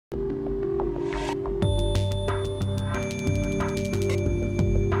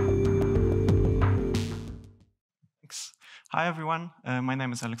Hi, everyone. My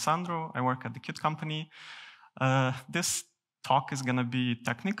name is Alexandru. I work at the Qt company. This talk is going to be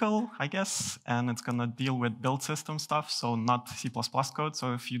technical, I guess, and it's going to deal with build system stuff, so not C++ code.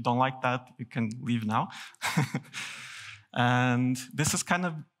 So if you don't like that, you can leave now. And this is kind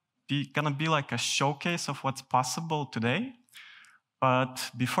of going to be like a showcase of what's possible today.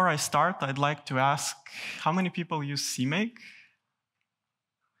 But before I start, I'd like to ask, how many people use CMake?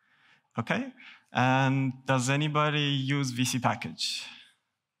 OK. And does anybody use vcpkg?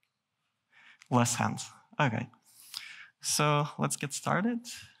 Less hands. OK. So let's get started.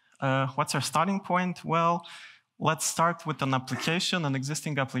 What's our starting point? Well, let's start with an application, an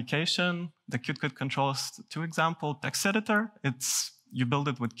existing application. The Qt controls 2 example, text editor. You build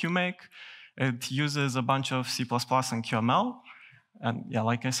it with QMake. It uses a bunch of C++ and QML. And yeah,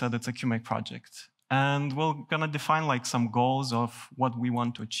 like I said, it's a QMake project. And we're going to define like some goals of what we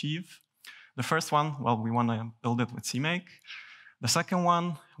want to achieve. The first one, well, we want to build it with CMake. The second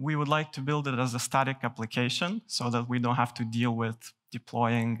one, we would like to build it as a static application so that we don't have to deal with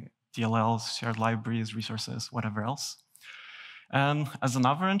deploying DLLs, shared libraries, resources, whatever else. And as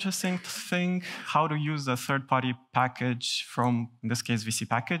another interesting thing, how to use a third-party package from, in this case,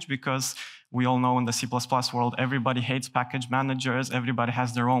 vcpkg, because we all know in the C++ world, everybody hates package managers. Everybody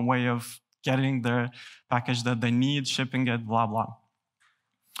has their own way of getting their package that they need, shipping it, blah, blah.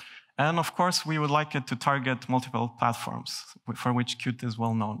 And of course, we would like it to target multiple platforms, for which Qt is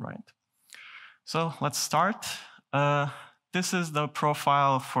well known, right? So let's start. This is the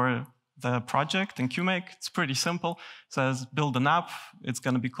profile for the project in QMake. It's pretty simple. It says build an app. It's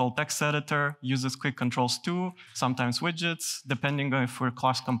going to be called text editor, uses quick controls 2, sometimes widgets, depending on if we're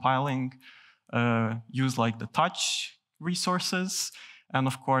class compiling, use like the touch resources. And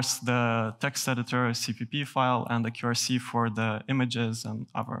of course, the text editor CPP file and the QRC for the images and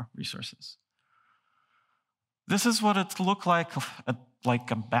other resources. This is what it looked like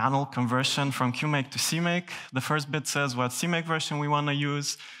a banal conversion from QMake to CMake. The first bit says what CMake version we want to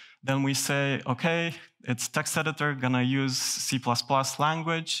use. Then we say, OK, it's text editor, going to use C++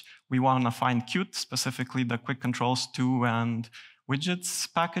 language. We want to find Qt, specifically the quick controls 2 and widgets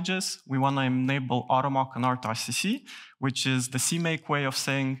packages. We want to enable automock and auto-RCC, which is the CMake way of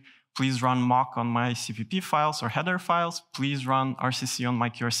saying, please run mock on my CPP files or header files. Please run RCC on my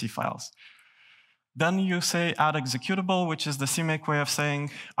QRC files. Then you say add executable, which is the CMake way of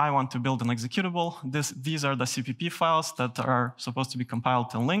saying, I want to build an executable. These are the CPP files that are supposed to be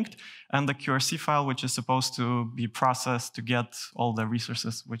compiled and linked, and the QRC file, which is supposed to be processed to get all the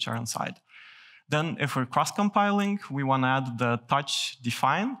resources which are inside. Then if we're cross-compiling, we want to add the touch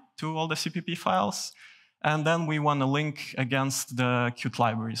define to all the CPP files. And then we want to link against the Qt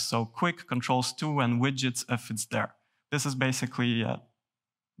libraries. So quick, controls 2, and widgets if it's there. This is basically a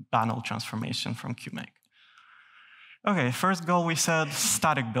banal transformation from QMake. OK, first goal we said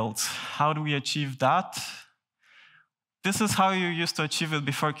static builds. How do we achieve that? This is how you used to achieve it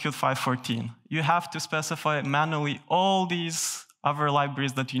before Qt 5.14. You have to specify manually all these other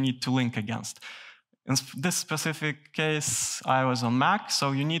libraries that you need to link against. In this specific case, I was on Mac,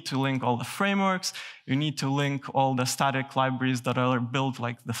 so you need to link all the frameworks. You need to link all the static libraries that are built,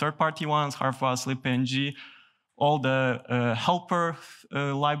 like the third-party ones, Harfwas, libpng, all the helper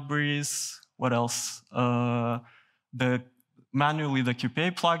libraries. What else? Manually the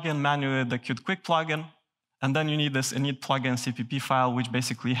QPA plugin, manually the Qt Quick plugin. And then you need this init plugin CPP file, which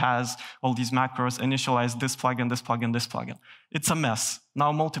basically has all these macros, initialize this plugin, this plugin, this plugin. It's a mess.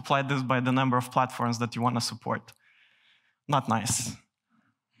 Now multiply this by the number of platforms that you want to support. Not nice.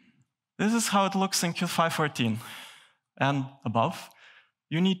 This is how it looks in Qt 5.14 and above.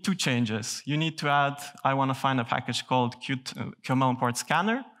 You need 2 changes. You need to add, I want to find a package called Qt QML import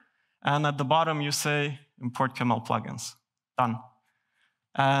scanner. And at the bottom, you say import QML plugins. Done.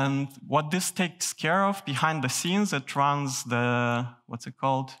 And what this takes care of behind the scenes, it runs the, what's it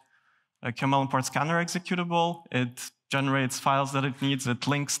called? A QML import scanner executable. It generates files that it needs. It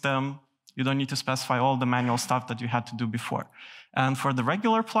links them. You don't need to specify all the manual stuff that you had to do before. And for the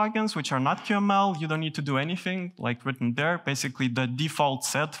regular plugins, which are not QML, you don't need to do anything like written there. Basically, the default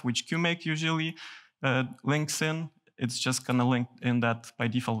set, which QMake usually links in, it's just going to link in that by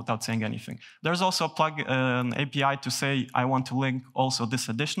default without saying anything. There's also an API to say, I want to link also this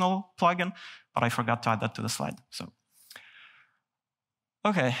additional plugin, but I forgot to add that to the slide. So,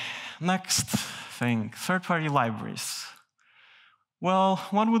 OK, next thing, third-party libraries. Well,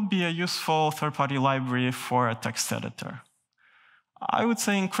 what would be a useful third-party library for a text editor? I would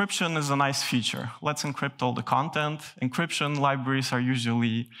say encryption is a nice feature. Let's encrypt all the content. Encryption libraries are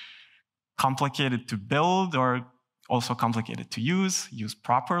usually complicated to build or also complicated to use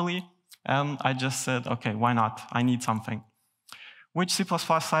properly. And I just said, OK, why not? I need something. Which C++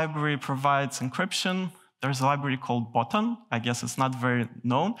 library provides encryption? There's a library called Botan. I guess it's not very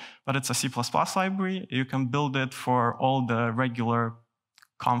known, but it's a C++ library. You can build it for all the regular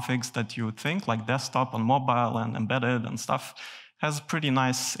configs that you would think, like desktop and mobile and embedded and stuff. It has a pretty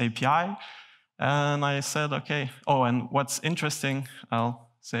nice API. And I said, okay. Oh, and what's interesting,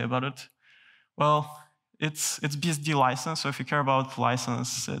 I'll say about it. Well, it's BSD license, so if you care about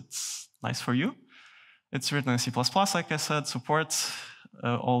license, it's nice for you. It's written in C++, like I said, supports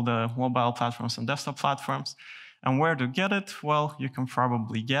all the mobile platforms and desktop platforms. And where to get it? Well, you can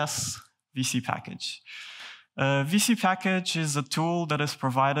probably guess, vcpkg. vcpkg is a tool that is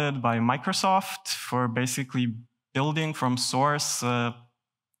provided by Microsoft for basically building from source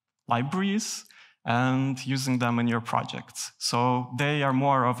libraries and using them in your projects. So they are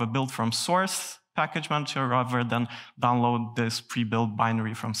more of a build from source package manager rather than download this pre-built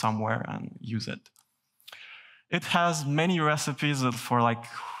binary from somewhere and use it. It has many recipes for like,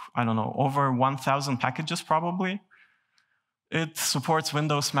 I don't know, over 1,000 packages probably. It supports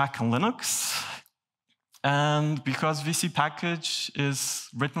Windows, Mac, and Linux. And because vcpkg is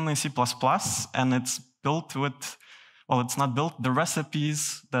written in C++ and it's built with, well, it's not built, the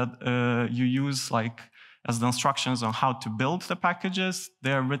recipes that you use like as the instructions on how to build the packages,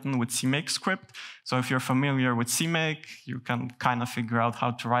 they are written with CMake script. So if you're familiar with CMake, you can kind of figure out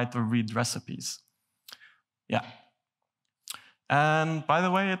how to write or read recipes. Yeah. And by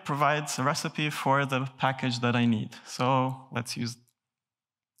the way, it provides a recipe for the package that I need. So let's use.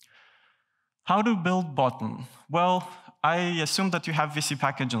 How to build Botan? Well, I assume that you have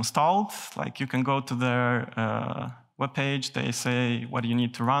vcpkg installed. Like you can go to their webpage, they say what you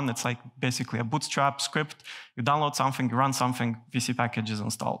need to run. It's like basically a bootstrap script. You download something, you run something, vcpkg is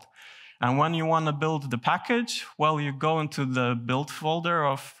installed. And when you want to build the package, well, you go into the build folder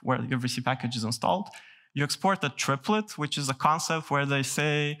of where your vcpkg is installed. You export a triplet, which is a concept where they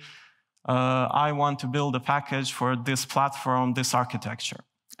say, I want to build a package for this platform, this architecture.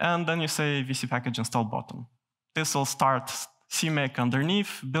 And then you say vcpkg install Botan. This will start CMake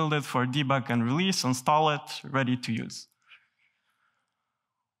underneath, build it for debug and release, install it, ready to use.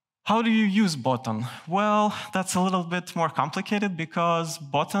 How do you use Botan? Well, that's a little bit more complicated because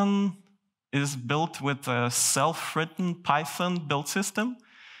Botan is built with a self-written Python build system,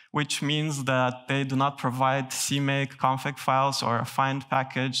 which means that they do not provide CMake config files or a find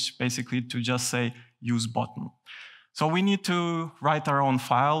package, basically to just say, use Botan. So we need to write our own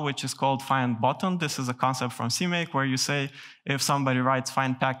file, which is called find Botan. This is a concept from CMake where you say, if somebody writes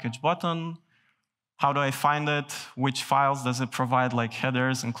find package Botan, how do I find it? Which files does it provide, like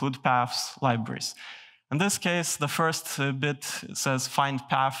headers, include paths, libraries? In this case, the first bit says find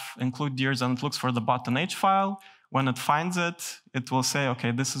path, include dears, and it looks for the Botan H file. When it finds it, it will say,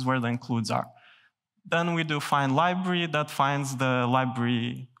 okay, this is where the includes are. Then we do find library. That finds the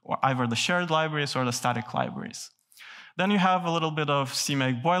library, or either the shared libraries or the static libraries. Then you have a little bit of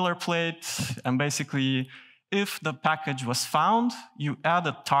CMake boilerplate, and basically, if the package was found, you add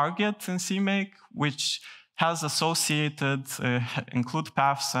a target in CMake, which has associated include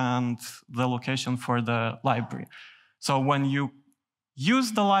paths and the location for the library. So when you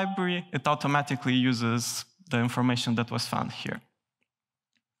use the library, it automatically uses the information that was found here.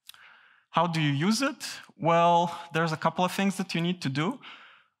 How do you use it? Well, there's a couple of things that you need to do.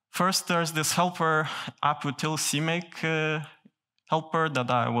 First, there's this helper app-util CMake helper that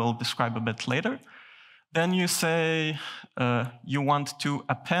I will describe a bit later. Then you say you want to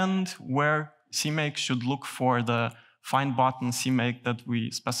append where CMake should look for the find Botan CMake that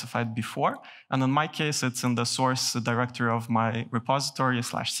we specified before. And in my case, it's in the source directory of my repository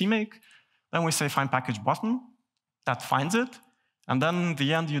 /CMake. Then we say find package Botan. That finds it. And then in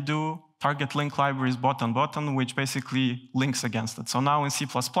the end, you do target link libraries Botan, which basically links against it. So now in C++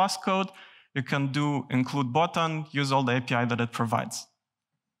 code, you can do include Botan, use all the API that it provides.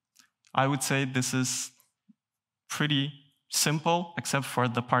 I would say this is pretty simple, except for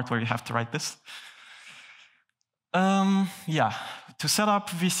the part where you have to write this. Yeah, to set up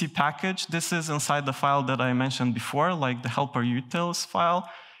vcpkg, this is inside the file that I mentioned before, like the helper utils file.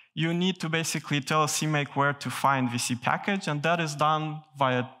 You need to basically tell CMake where to find vcpkg, and that is done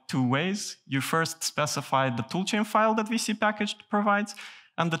via two ways. You first specify the toolchain file that vcpkg provides,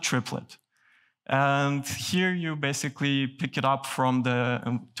 and the triplet. And here you basically pick it up from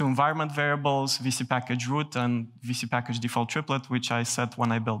the two environment variables, vcpkg root and vcpkg default triplet, which I set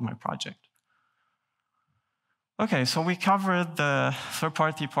when I built my project. Okay, so we covered the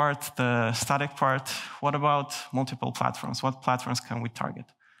third-party part, the static part. What about multiple platforms? What platforms can we target?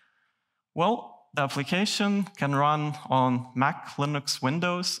 Well, the application can run on Mac, Linux,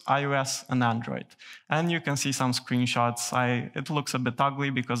 Windows, iOS, and Android. And you can see some screenshots. It looks a bit ugly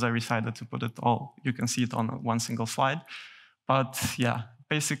because I decided to put it all. You can see it on one single slide. But yeah,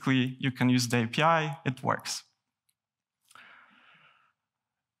 basically, you can use the API. It works.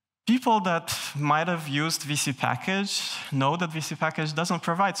 People that might have used vcpkg know that vcpkg doesn't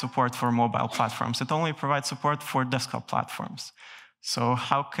provide support for mobile platforms. It only provides support for desktop platforms. So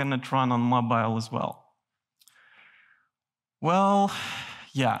how can it run on mobile as well? Well,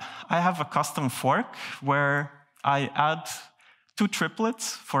 yeah, I have a custom fork where I add 2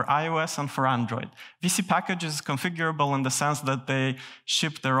 triplets for iOS and for Android. vcpkg is configurable in the sense that they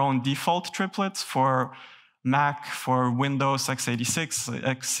ship their own default triplets for Mac, for Windows x86,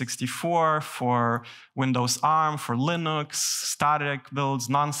 x64, for Windows ARM, for Linux, static builds,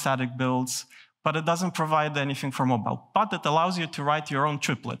 non-static builds, but it doesn't provide anything for mobile. But it allows you to write your own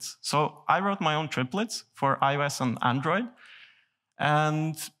triplets. So I wrote my own triplets for iOS and Android,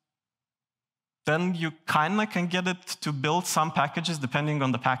 and then you kind of can get it to build some packages depending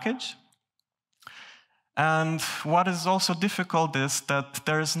on the package. And what is also difficult is that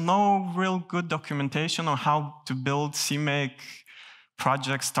there is no real good documentation on how to build CMake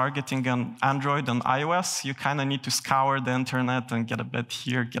projects targeting on Android and iOS. You kind of need to scour the internet and get a bit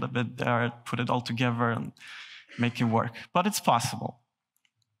here, get a bit there, put it all together and make it work. But it's possible.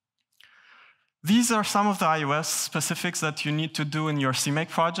 These are some of the iOS specifics that you need to do in your CMake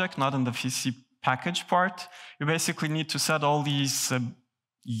project, not in the vcpkg part. You basically need to set all these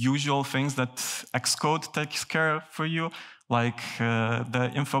usual things that Xcode takes care of for you, like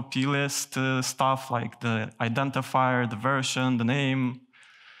the info plist stuff, like the identifier, the version, the name.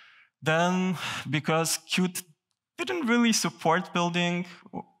 Then, because Qt didn't really support building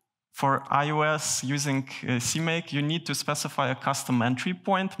for iOS using CMake, you need to specify a custom entry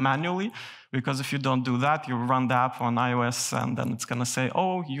point manually, because if you don't do that, you run the app on iOS, and then it's going to say,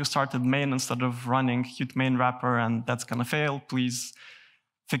 oh, you started main instead of running Qt main wrapper, and that's going to fail. Please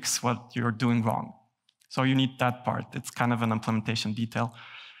fix what you're doing wrong. So you need that part. It's kind of an implementation detail.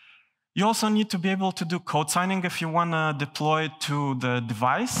 You also need to be able to do code signing if you want to deploy to the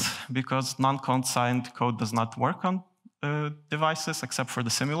device, because non-code signed code does not work on devices except for the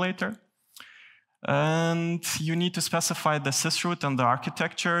simulator. And you need to specify the sysroot and the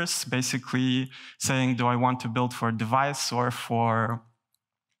architectures, basically saying, do I want to build for a device or for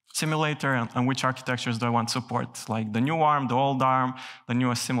simulator, and which architectures do I want support, like the new ARM, the old ARM, the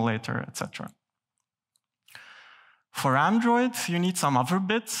newest simulator, etc. For Android, you need some other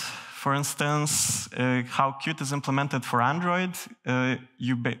bits. For instance, how Qt is implemented for Android.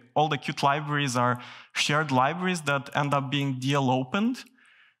 All the Qt libraries are shared libraries that end up being DL opened.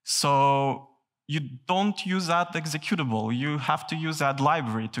 So you don't use that executable. You have to use that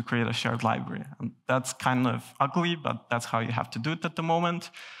library to create a shared library. And that's kind of ugly, but that's how you have to do it at the moment.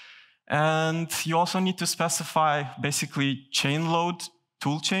 And you also need to specify basically chain load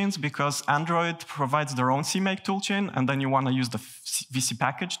toolchains, because Android provides their own CMake toolchain, and then you want to use the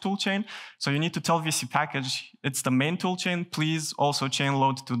vcpkg toolchain. So you need to tell vcpkg it's the main toolchain. Please also chain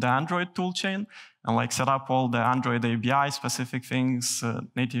load to the Android toolchain, and like set up all the Android API specific things,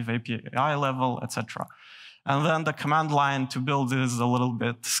 native API level, etc. And then the command line to build is a little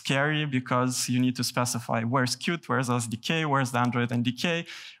bit scary, because you need to specify where's Qt, where's SDK, where's the Android NDK,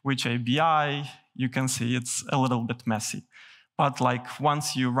 which API. You can see it's a little bit messy. But like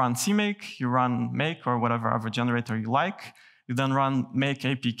once you run CMake, you run make or whatever other generator you like, you then run make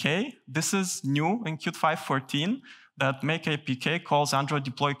APK. This is new in Qt 5.14, that make APK calls Android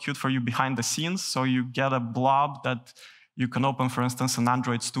deploy Qt for you behind the scenes. So you get a blob that you can open, for instance, in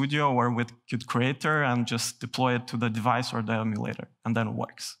Android Studio or with Qt Croitor and just deploy it to the device or the emulator, and then it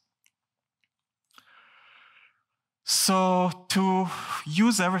works. So to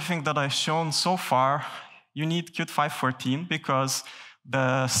use everything that I've shown so far, you need Qt 5.14, because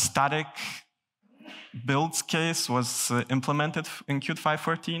the static builds case was implemented in Qt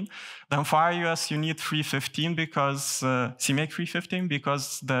 5.14. Then for iOS, you need 3.15 because CMake 3.15,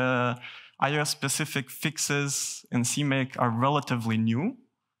 because the iOS-specific fixes in CMake are relatively new.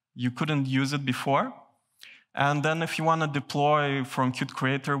 You couldn't use it before. And then if you want to deploy from Qt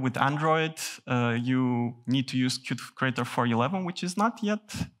Croitor with Android, you need to use Qt Croitor 4.11, which is not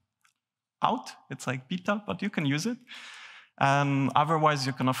yet out. It's like beta, but you can use it. And otherwise,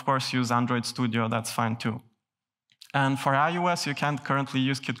 you can, of course, use Android Studio. That's fine, too. And for iOS, you can't currently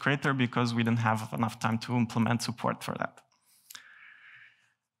use Qt Croitor because we didn't have enough time to implement support for that.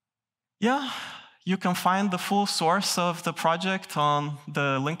 Yeah, You can find the full source of the project on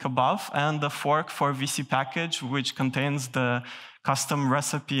the link above and the fork for vcpkg, which contains the custom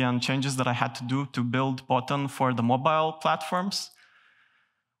recipe and changes that I had to do to build Botan for the mobile platforms.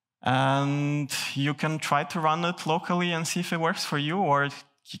 And you can try to run it locally and see if it works for you, or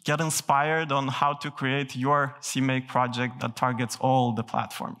get inspired on how to create your CMake project that targets all the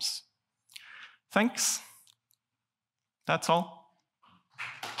platforms. Thanks. That's all.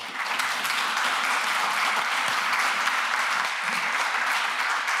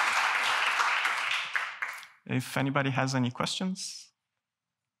 If anybody has any questions.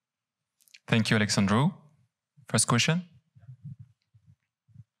 Thank you, Alexandru. First question.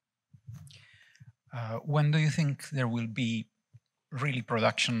 When do you think there will be really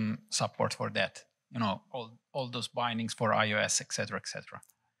production support for that? You know, all those bindings for iOS, etc., etc.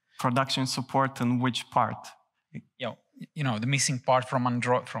 Production support in which part? Yeah, you know, the missing part from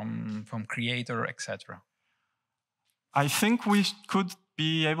Android, from Croitor, etc. I think we could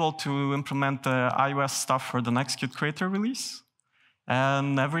be able to implement the iOS stuff for the next Qt Creator release.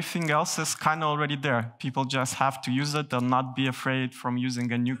 And everything else is kind of already there. People just have to use it and not be afraid from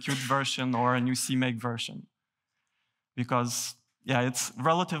using a new Qt version or a new CMake version. Because, yeah, it's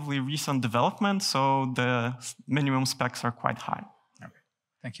relatively recent development, so the minimum specs are quite high. Okay,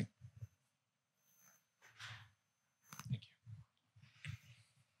 thank you. Thank you.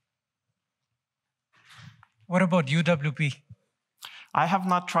 What about UWP? I have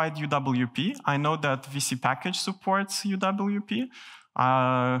not tried UWP. I know that vcpkg supports UWP.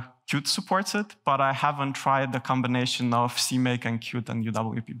 Qt supports it, but I haven't tried the combination of CMake and Qt and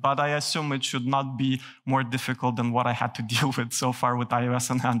UWP. But I assume it should not be more difficult than what I had to deal with so far with iOS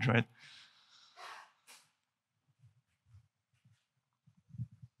and Android.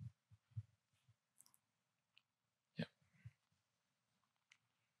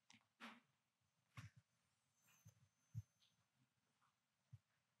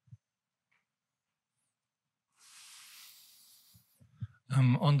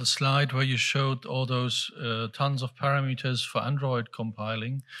 On the slide where you showed all those tons of parameters for Android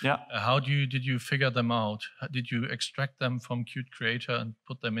compiling, how did you figure them out? Did you extract them from Qt Creator and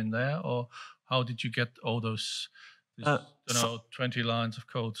put them in there, or how did you get all those 20 lines of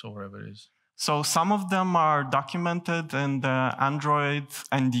code or whatever it is? So some of them are documented in the Android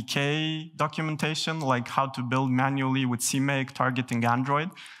NDK documentation, like how to build manually with CMake targeting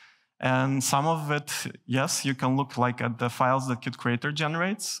Android. And some of it, yes, you can look like at the files that Qt Creator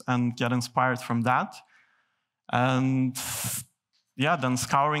generates and get inspired from that. And yeah, then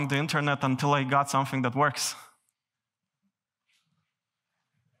scouring the internet until I got something that works.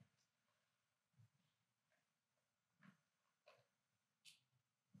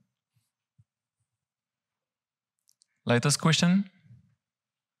 Latest question?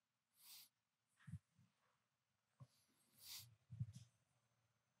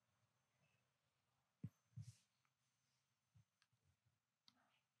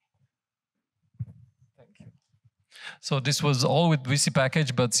 So this was all with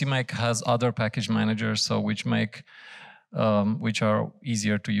vcpkg, but CMake has other package managers, so which are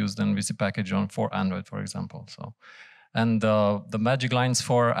easier to use than vcpkg for Android, for example. So, and the magic lines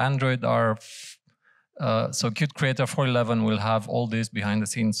for Android are so Qt Creator 4.11 will have all this behind the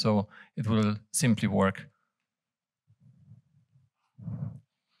scenes, so it will simply work.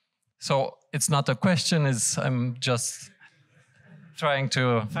 So it's not a question; I'm just trying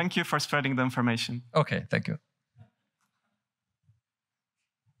to. Thank you for spreading the information. Okay, thank you.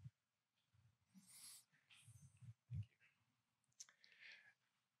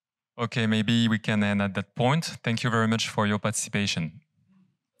 Okay, maybe we can end at that point. Thank you very much for your participation.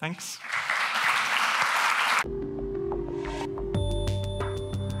 Thanks.